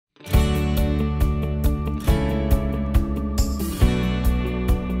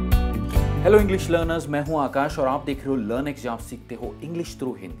Hello English learners, मैं हूं आकाश और आप देख रहे हो लर्न एग्जाम सीखते हो English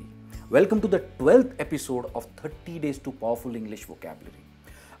through Hindi. Welcome to the 12th episode of 30 days to powerful English vocabulary.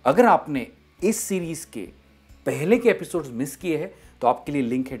 अगर आपने इस सीरीज के पहले के एपिसोड्स मिस किए हैं तो आपके लिए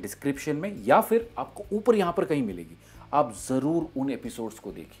लिंक है डिस्क्रिप्शन में या फिर आपको ऊपर यहां पर कहीं मिलेगी। आप जरूर उन एपिसोड्स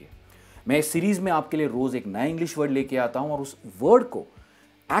को देखिए। मैं इस सीरीज में आपके लिए रोज एक नया इंग्लिश वर्ड लेके आता हूं और उस वर्ड को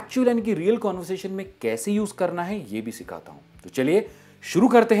एक्चुअल यानी कि रियल कॉन्वर्सेशन में कैसे यूज करना है ये भी सिखाता हूं। तो चलिए शुरू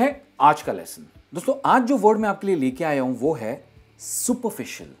करते हैं आज का लेसन। दोस्तों, आज जो वर्ड मैं आपके लिए लेके आया हूं वो है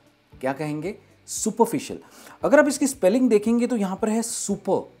सुपरफिशियल। क्या कहेंगे? सुपरफिशियल। अगर आप इसकी स्पेलिंग देखेंगे तो यहां पर है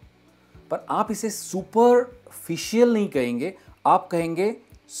सुपर, पर आप इसे सुपरफिशियल नहीं कहेंगे, आप कहेंगे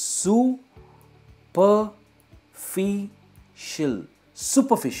सुपरफिशियल।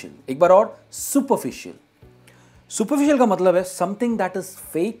 सुपरफिशियल, एक बार और, सुपरफिशियल। सुपरफिशियल का मतलब है समथिंग दैट इज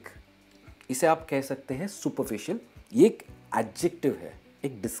फेक। इसे आप कह सकते हैं सुपरफिशियल। ये एक एडजेक्टिव है,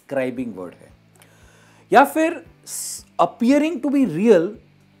 एक डिस्क्राइबिंग वर्ड है। या फिर appearing to be real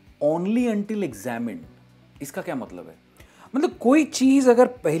only until examined. इसका क्या मतलब है? मतलब कोई चीज अगर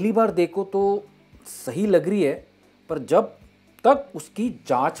पहली बार देखो तो सही लग रही है, पर जब तक उसकी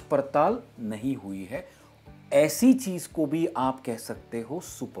जांच पड़ताल नहीं हुई है, ऐसी चीज को भी आप कह सकते हो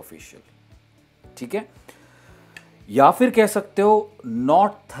सुपरफिशियल। ठीक है? या फिर कह सकते हो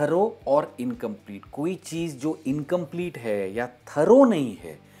नॉट थरो और इनकम्प्लीट। कोई चीज जो इनकम्प्लीट है या थरो नहीं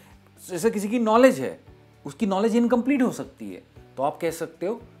है, जैसे किसी की नॉलेज है, उसकी नॉलेज इनकम्प्लीट हो सकती है, तो आप कह सकते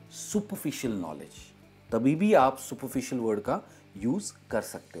हो सुपरफिशियल नॉलेज। तभी भी आप सुपरफिशियल वर्ड का यूज कर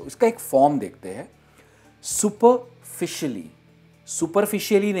सकते हो। इसका एक फॉर्म देखते हैं, सुपरफिशियली।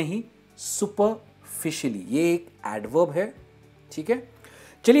 सुपरफिशियली नहीं, सुपरफिशियली। ये एक एडवर्ब है। ठीक है?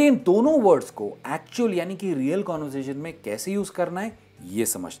 चलिए इन दोनों वर्ड्स को एक्चुअल यानी कि रियल कॉन्वर्सेशन में कैसे यूज करना है ये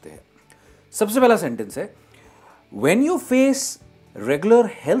समझते हैं। सबसे पहला सेंटेंस है, when you face regular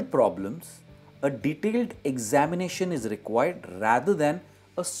health problems a detailed examination is required rather then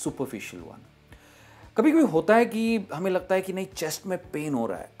a superficial one. कभी कभी होता है कि हमें लगता है कि नहीं, चेस्ट में पेन हो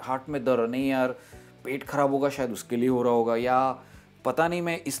रहा है, हार्ट में दर्द, नहीं यार पेट खराब होगा, शायद उसके लिए हो रहा होगा, या पता नहीं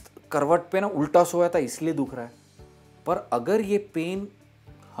मैं इस करवट पे ना उल्टा सोया था इसलिए दुख रहा है। पर अगर ये पेन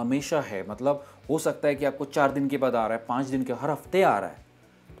हमेशा है, मतलब हो सकता है कि आपको 4 दिन के बाद आ रहा है, 5 दिन के, हर हफ्ते आ रहा है,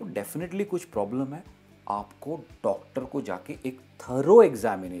 तो डेफिनेटली कुछ प्रॉब्लम है। आपको डॉक्टर को जाके एक थरो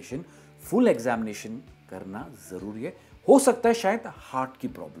एग्जामिनेशन, फुल एग्जामिनेशन करना जरूरी है। हो सकता है शायद हार्ट की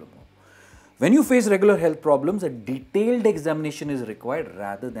प्रॉब्लम हो। When you face regular health problems, a detailed examination is required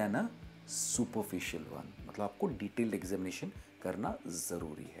rather then a superficial one. मतलब आपको डिटेल्ड एग्जामिनेशन करना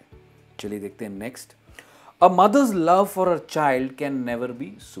जरूरी है। चलिए देखते हैं next. A mother's love for her child can never be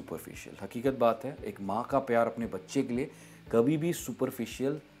superficial। हकीकत बात है, एक माँ का प्यार अपने बच्चे के लिए कभी भी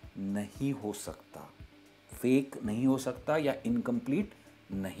सुपरफिशियल नहीं हो सकता, फेक नहीं हो सकता या इनकम्प्लीट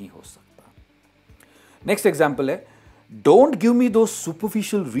नहीं हो सकता। नेक्स्ट एग्जाम्पल है, डोंट गिव मी दो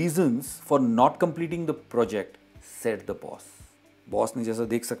superficial reasons for not completing the project said the boss. Boss ने, जैसा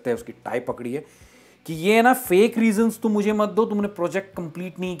देख सकते हैं, उसकी टाई पकड़ी है कि ये ना फेक रीजंस तुम मुझे मत दो, तुमने प्रोजेक्ट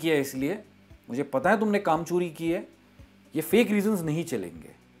कंप्लीट नहीं किया इसलिए, मुझे पता है तुमने काम चोरी की है, ये फेक रीजंस नहीं चलेंगे।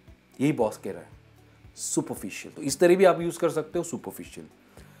 यही बॉस कह रहा है, सुपरफिशियल। तो इस तरह भी आप यूज कर सकते हो superficial.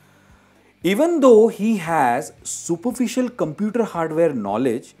 Even though he has superficial computer hardware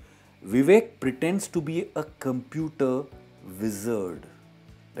knowledge, Vivek pretends to be a computer wizard.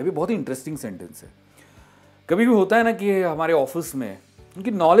 ये भी बहुत ही इंटरेस्टिंग सेंटेंस है। कभी भी होता है ना कि हमारे ऑफिस में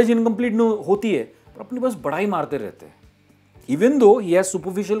उनकी नॉलेज इनकम्प्लीट होती है, पर अपने पास बड़ाई मारते रहते हैं। Even though he has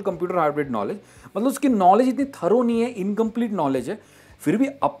superficial computer hardware knowledge, मतलब उसकी नॉलेज इतनी थरो नहीं है, इनकम्प्लीट नॉलेज है, फिर भी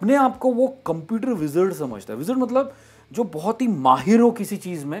अपने आप को वो कंप्यूटर विजर्ड समझता है। विजर्ड मतलब जो बहुत ही माहिर हो किसी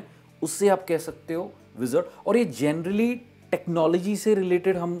चीज में, उससे आप कह सकते हो विजर्ड। और ये जनरली टेक्नोलॉजी से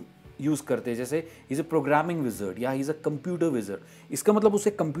रिलेटेड हम यूज करते हैं, जैसे इज अ प्रोग्रामिंग विजर्ड या इज अ कंप्यूटर विजर्ड। इसका मतलब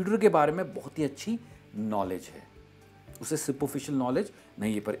उसे कंप्यूटर के बारे में बहुत ही अच्छी नॉलेज है, उसे सुपरफिशियल नॉलेज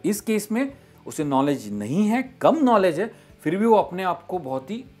नहीं है। पर इस केस में उसे नॉलेज नहीं है, कम नॉलेज है, फिर भी वो अपने आप को बहुत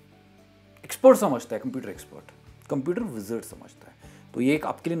ही एक्सपर्ट समझता है, कंप्यूटर एक्सपर्ट, कंप्यूटर विजर्ड समझता है। तो ये एक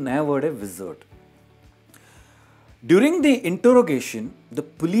आपके लिए नया वर्ड है, wizard. During the interrogation the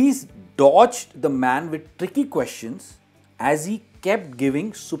police डॉज्ड the man with tricky questions as he kept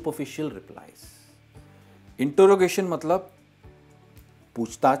giving superficial replies. Interrogation मतलब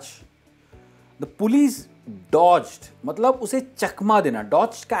पूछताछ। द पुलिस डॉज्ड मतलब उसे चकमा देना।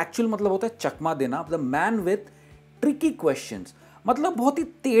 डॉज्ड का एक्चुअल मतलब होता है चकमा देना। The man with tricky questions मतलब बहुत ही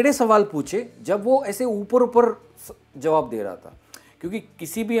टेढ़े सवाल पूछे, जब वो ऐसे ऊपर ऊपर जवाब दे रहा था। क्योंकि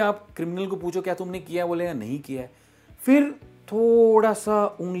किसी भी आप क्रिमिनल को पूछो क्या तुमने किया, बोलेगा नहीं किया है, फिर थोड़ा सा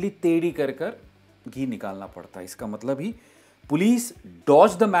उंगली टेढ़ी कर कर घी निकालना पड़ता है। इसका मतलब ही Police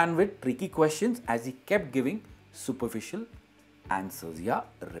dodged the man with tricky questions as he kept giving superficial answers या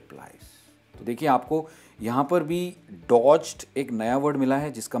replies. तो देखिए आपको यहां पर भी dodged एक नया वर्ड मिला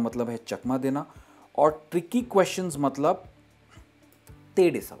है जिसका मतलब है चकमा देना, और tricky questions मतलब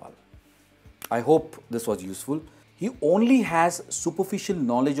टेढ़े सवाल. I hope this was useful. He only has superficial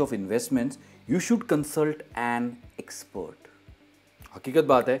knowledge of investments. You should consult an expert. हकीकत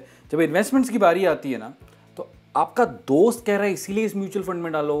बात है, जब इन्वेस्टमेंट्स की बारी आती है ना, तो आपका दोस्त कह रहा है इसीलिए इस म्यूचुअल फंड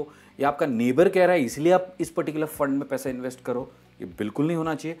में डालो, या आपका नेबर कह रहा है इसलिए आप इस पर्टिकुलर फंड में पैसा इन्वेस्ट करो, ये बिल्कुल नहीं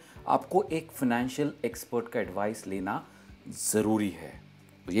होना चाहिए. आपको एक फाइनेंशियल एक्सपर्ट का एडवाइस लेना ज़रूरी है.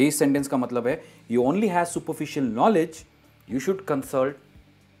 तो यही सेंटेंस का मतलब है, you only has superficial knowledge, you should consult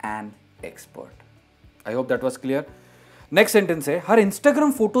an expert. I hope that was clear. Next sentence है, हर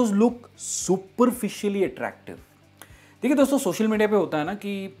Instagram photos look superficially attractive. देखिए दोस्तों, सोशल मीडिया पे होता है ना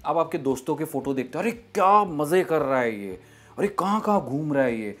कि आप आपके दोस्तों के फोटो देखते हो, अरे क्या मजे कर रहा है ये, अरे कहाँ कहाँ घूम रहा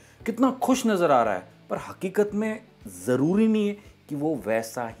है ये, कितना खुश नजर आ रहा है. पर हकीकत में जरूरी नहीं है कि वो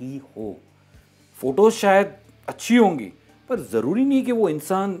वैसा ही हो. फोटोज शायद अच्छी होंगी, पर जरूरी नहीं है कि वो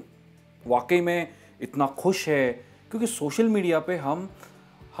इंसान वाकई में इतना खुश है, क्योंकि सोशल मीडिया पे हम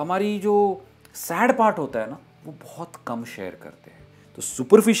हमारी जो सैड पार्ट होता है ना, वो बहुत कम शेयर करते हैं. तो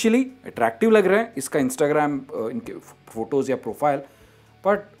सुपरफिशियली अट्रैक्टिव लग रहा है इसका इंस्टाग्राम इनके फोटोज या प्रोफाइल,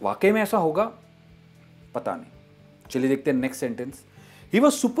 बट वाकई में ऐसा होगा पता नहीं. चलिए देखते हैं next sentence. He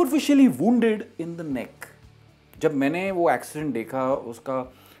was superficially wounded in the neck. जब मैंने वो एक्सीडेंट देखा,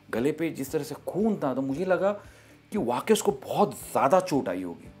 उसका गले पे जिस तरह से खून था, तो मुझे लगा कि वाकई उसको बहुत ज़्यादा चोट आई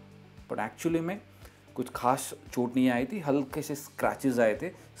होगी, बट एक्चुअली में कुछ खास चोट नहीं आई थी, हल्के से स्क्रैचेस आए थे,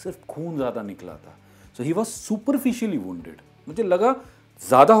 सिर्फ खून ज़्यादा निकला था. सो ही वॉज सुपरफिशियली वुंडेड. मुझे लगा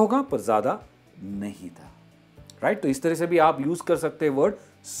ज़्यादा होगा पर ज़्यादा नहीं था. राइट. तो इस तरह से भी आप यूज़ कर सकते हैं वर्ड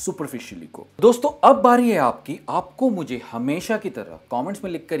सुपरफिशियली को. दोस्तों अब बारी है आपकी. आपको मुझे हमेशा की तरह कमेंट्स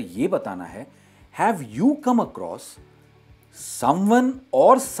में लिखकर ये बताना है, have you come across someone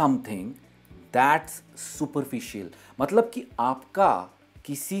और समथिंग दैट्स सुपरफिशियल. मतलब कि आपका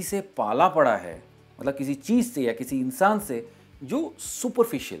किसी से पाला पड़ा है, मतलब किसी चीज़ से या किसी इंसान से जो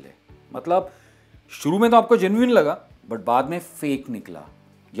सुपरफिशियल है. मतलब शुरू में तो आपको जेन्युइन लगा, बट बाद में फेक निकला,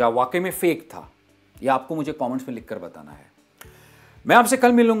 या वाकई में फेक था. या आपको मुझे कमेंट्स में लिखकर बताना है. मैं आपसे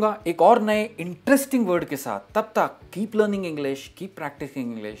कल मिलूंगा एक और नए इंटरेस्टिंग वर्ड के साथ. तब तक keep learning English, keep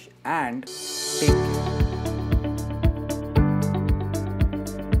practising English and take care.